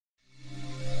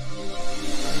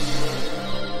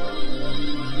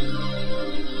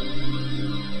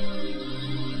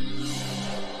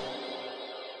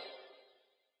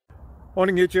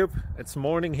Morning YouTube, it's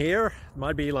morning here. It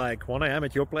might be like 1 a.m.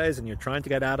 at your place and you're trying to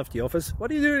get out of the office.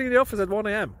 What are you doing in the office at 1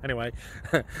 a.m? Anyway,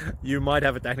 you might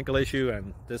have a technical issue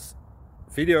and this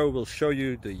video will show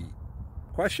you the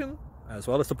question as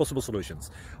well as the possible solutions.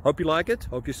 Hope you like it,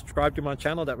 hope you subscribe to my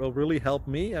channel. That will really help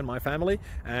me and my family,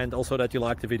 and also that you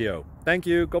like the video. Thank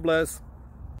you, God bless.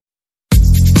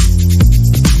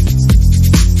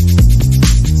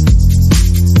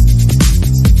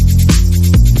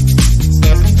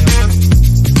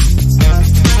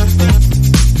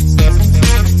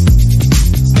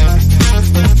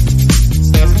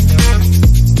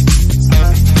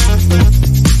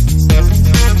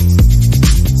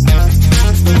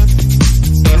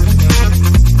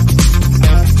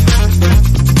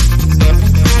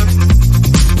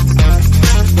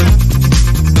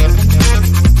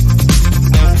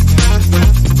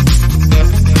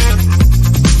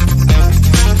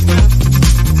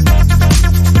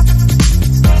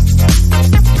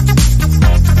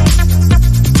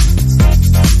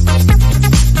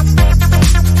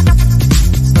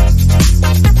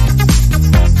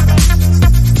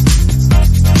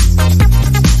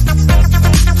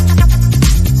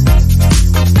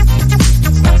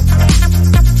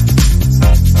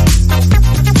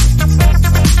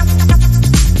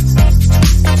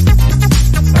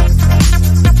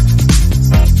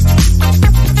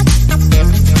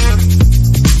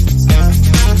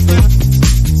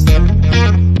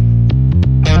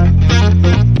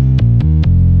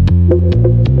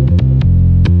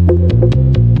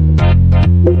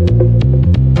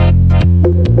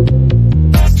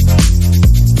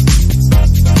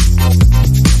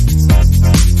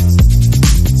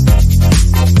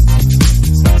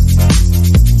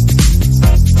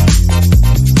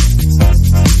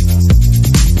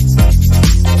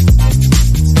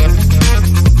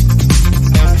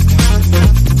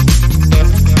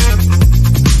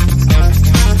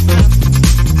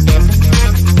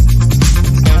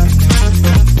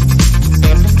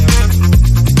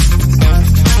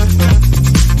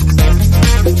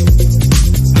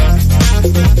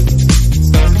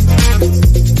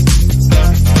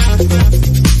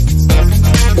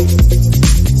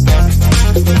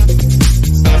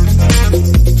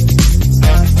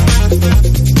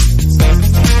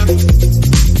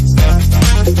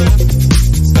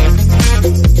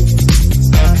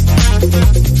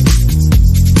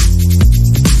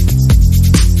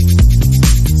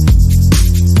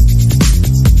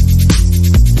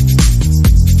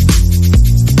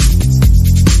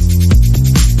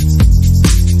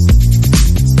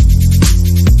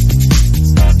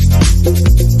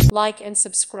 Like and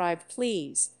subscribe,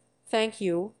 please. Thank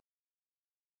you.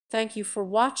 Thank you for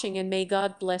watching, and may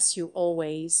God bless you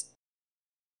always.